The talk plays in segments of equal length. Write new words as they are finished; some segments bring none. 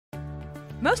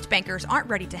Most bankers aren't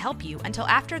ready to help you until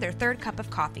after their third cup of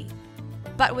coffee.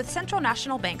 But with Central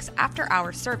National Bank's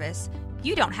after-hours service,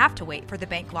 you don't have to wait for the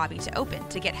bank lobby to open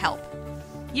to get help.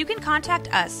 You can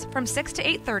contact us from 6 to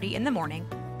 8:30 in the morning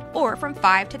or from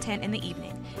 5 to 10 in the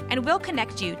evening, and we'll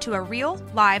connect you to a real,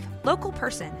 live, local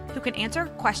person who can answer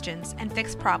questions and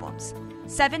fix problems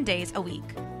 7 days a week.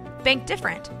 Bank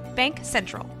different. Bank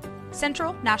Central.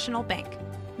 Central National Bank.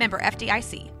 Member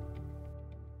FDIC.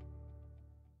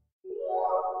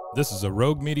 This is a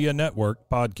Rogue Media Network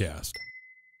podcast.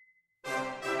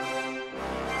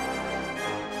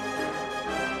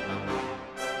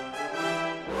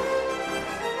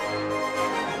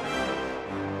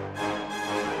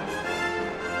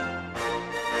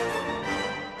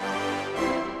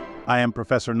 I am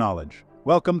Professor Knowledge.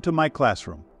 Welcome to my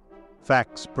classroom.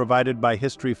 Facts provided by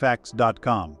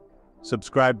historyfacts.com.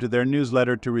 Subscribe to their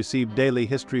newsletter to receive daily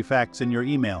history facts in your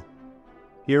email.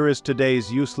 Here is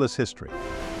today's useless history.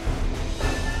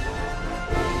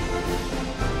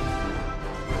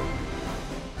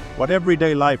 What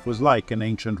everyday life was like in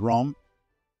ancient Rome.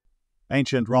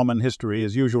 Ancient Roman history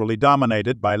is usually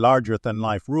dominated by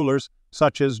larger-than-life rulers,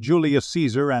 such as Julius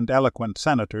Caesar, and eloquent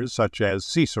senators, such as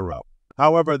Cicero.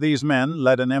 However, these men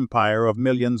led an empire of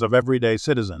millions of everyday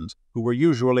citizens, who were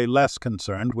usually less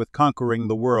concerned with conquering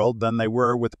the world than they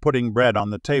were with putting bread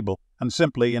on the table and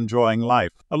simply enjoying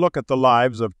life. A look at the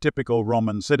lives of typical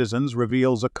Roman citizens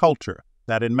reveals a culture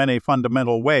that in many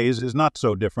fundamental ways is not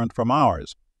so different from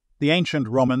ours. The ancient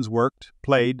Romans worked,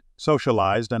 played,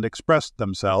 socialized, and expressed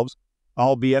themselves,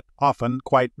 albeit often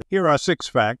quite. Here are 6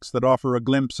 facts that offer a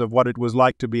glimpse of what it was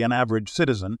like to be an average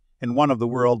citizen in one of the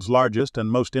world's largest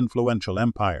and most influential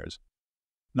empires.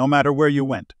 No matter where you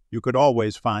went, you could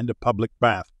always find a public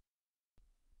bath.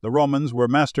 The Romans were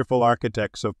masterful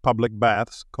architects of public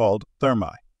baths called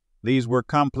thermae. These were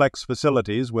complex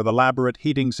facilities with elaborate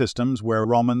heating systems where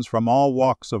Romans from all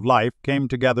walks of life came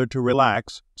together to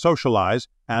relax, socialize,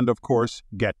 and, of course,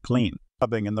 get clean.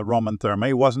 Bathing in the Roman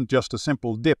thermae wasn't just a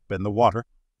simple dip in the water,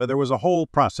 but there was a whole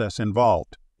process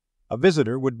involved. A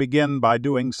visitor would begin by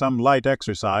doing some light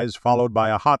exercise, followed by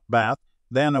a hot bath,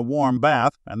 then a warm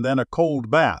bath, and then a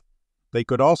cold bath. They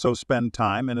could also spend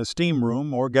time in a steam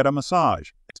room or get a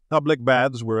massage. Public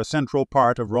baths were a central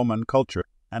part of Roman culture,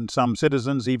 and some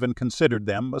citizens even considered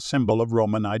them a symbol of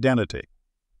Roman identity.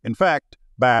 In fact,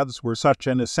 baths were such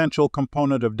an essential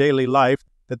component of daily life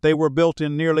that they were built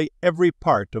in nearly every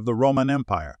part of the Roman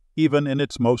Empire, even in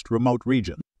its most remote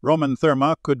region. Roman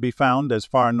therma could be found as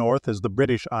far north as the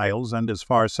British Isles and as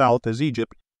far south as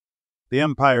Egypt. The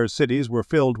empire's cities were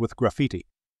filled with graffiti.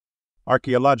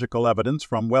 Archaeological evidence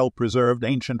from well-preserved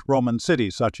ancient Roman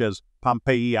cities such as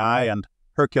Pompeii and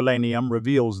Herculaneum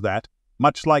reveals that,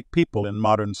 much like people in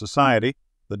modern society,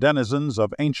 the denizens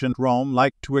of ancient Rome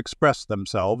liked to express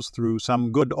themselves through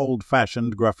some good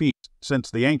old-fashioned graffiti. Since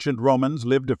the ancient Romans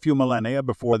lived a few millennia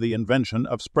before the invention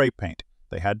of spray paint,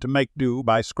 they had to make do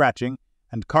by scratching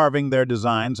and carving their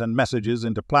designs and messages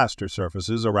into plaster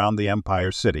surfaces around the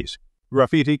empire's cities.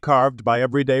 Graffiti carved by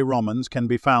everyday Romans can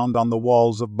be found on the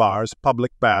walls of bars,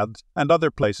 public baths, and other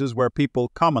places where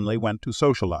people commonly went to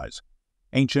socialize.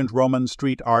 Ancient Roman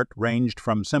street art ranged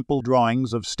from simple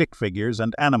drawings of stick figures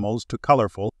and animals to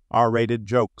colorful, R-rated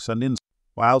jokes and insults.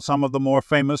 While some of the more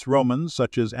famous Romans,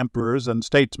 such as emperors and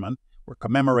statesmen, were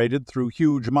commemorated through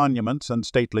huge monuments and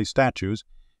stately statues,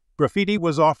 graffiti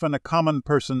was often a common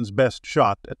person's best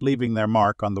shot at leaving their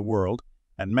mark on the world,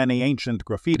 and many ancient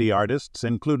graffiti artists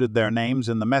included their names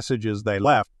in the messages they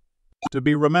left, to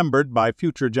be remembered by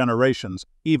future generations,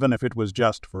 even if it was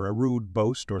just for a rude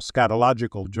boast or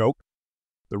scatological joke.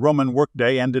 The Roman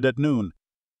workday ended at noon.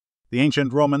 The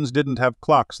ancient Romans didn't have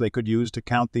clocks they could use to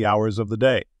count the hours of the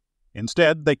day.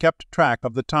 Instead, they kept track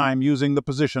of the time using the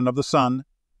position of the sun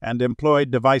and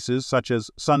employed devices such as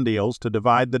sundials to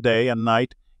divide the day and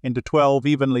night into 12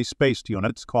 evenly spaced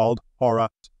units called hora.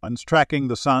 And tracking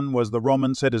the sun was the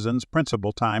Roman citizens'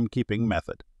 principal time-keeping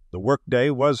method. The workday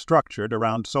was structured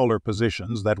around solar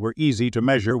positions that were easy to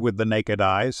measure with the naked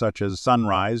eye, such as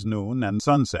sunrise, noon, and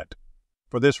sunset.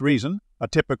 For this reason, a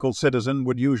typical citizen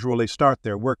would usually start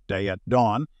their workday at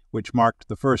dawn, which marked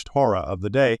the first hora of the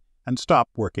day, and stop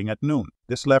working at noon.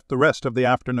 This left the rest of the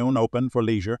afternoon open for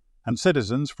leisure, and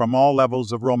citizens from all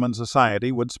levels of Roman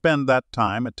society would spend that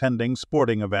time attending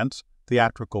sporting events,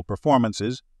 theatrical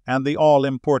performances, and the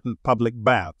all-important public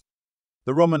bath.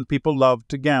 The Roman people loved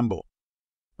to gamble.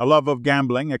 A love of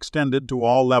gambling extended to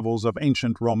all levels of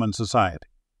ancient Roman society.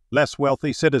 Less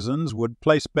wealthy citizens would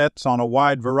place bets on a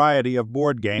wide variety of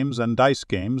board games and dice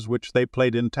games which they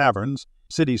played in taverns,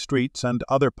 city streets, and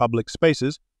other public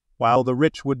spaces, while the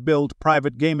rich would build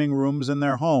private gaming rooms in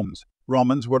their homes.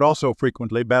 Romans would also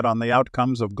frequently bet on the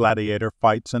outcomes of gladiator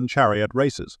fights and chariot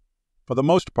races. For the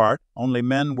most part, only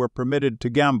men were permitted to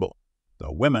gamble,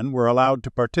 though women were allowed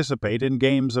to participate in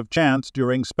games of chance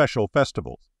during special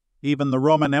festivals. Even the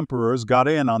Roman emperors got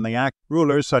in on the act.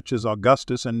 Rulers such as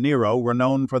Augustus and Nero were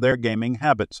known for their gaming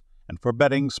habits and for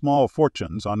betting small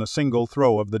fortunes on a single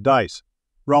throw of the dice.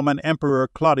 Roman Emperor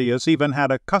Claudius even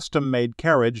had a custom-made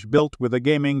carriage built with a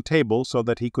gaming table so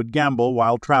that he could gamble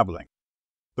while traveling.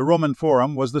 The Roman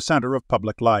Forum was the center of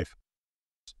public life.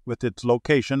 With its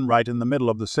location right in the middle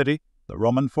of the city, the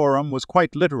Roman Forum was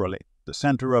quite literally the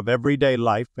center of everyday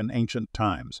life in ancient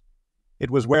times.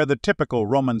 It was where the typical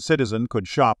Roman citizen could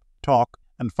shop, talk,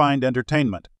 and find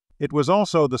entertainment. It was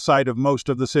also the site of most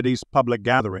of the city's public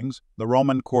gatherings, the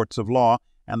Roman courts of law,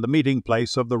 and the meeting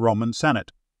place of the Roman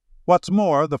Senate. What's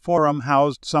more, the Forum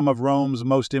housed some of Rome's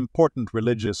most important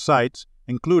religious sites,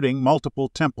 including multiple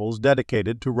temples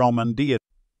dedicated to Roman deities.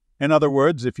 In other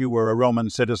words, if you were a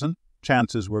Roman citizen,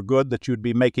 chances were good that you'd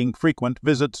be making frequent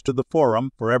visits to the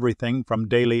Forum for everything from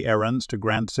daily errands to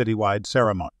grand citywide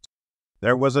ceremonies.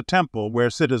 There was a temple where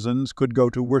citizens could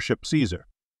go to worship Caesar.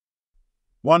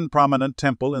 One prominent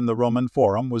temple in the Roman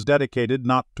Forum was dedicated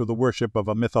not to the worship of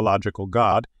a mythological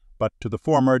god, but to the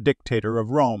former dictator of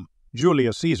Rome,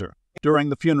 Julius Caesar. During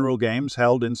the funeral games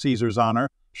held in Caesar's honor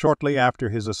shortly after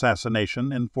his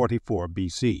assassination in 44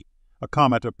 BC, a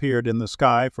comet appeared in the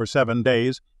sky for 7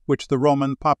 days, which the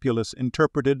Roman populace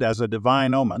interpreted as a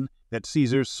divine omen that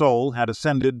Caesar's soul had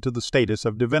ascended to the status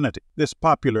of divinity. This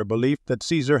popular belief that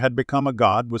Caesar had become a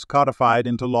god was codified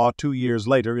into law 2 years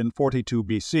later in 42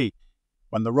 BC,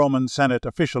 when the Roman Senate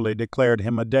officially declared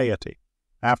him a deity.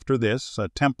 After this, a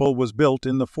temple was built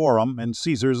in the Forum in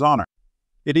Caesar's honor.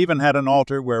 It even had an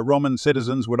altar where Roman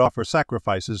citizens would offer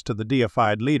sacrifices to the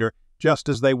deified leader, just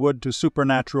as they would to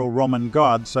supernatural Roman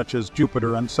gods such as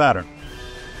Jupiter and Saturn.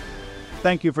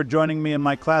 Thank you for joining me in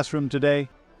my classroom today.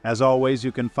 As always,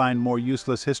 you can find more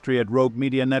useless history at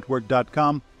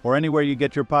roguemedianetwork.com or anywhere you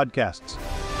get your podcasts.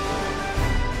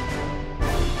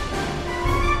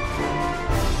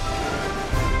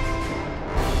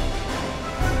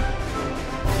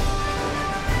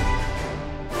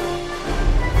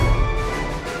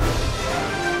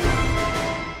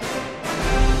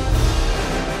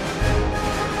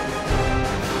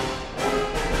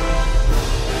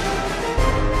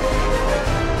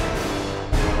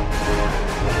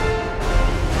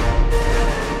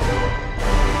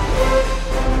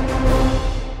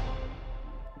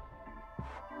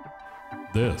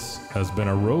 This has been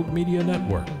a Rogue Media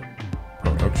Network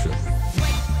production.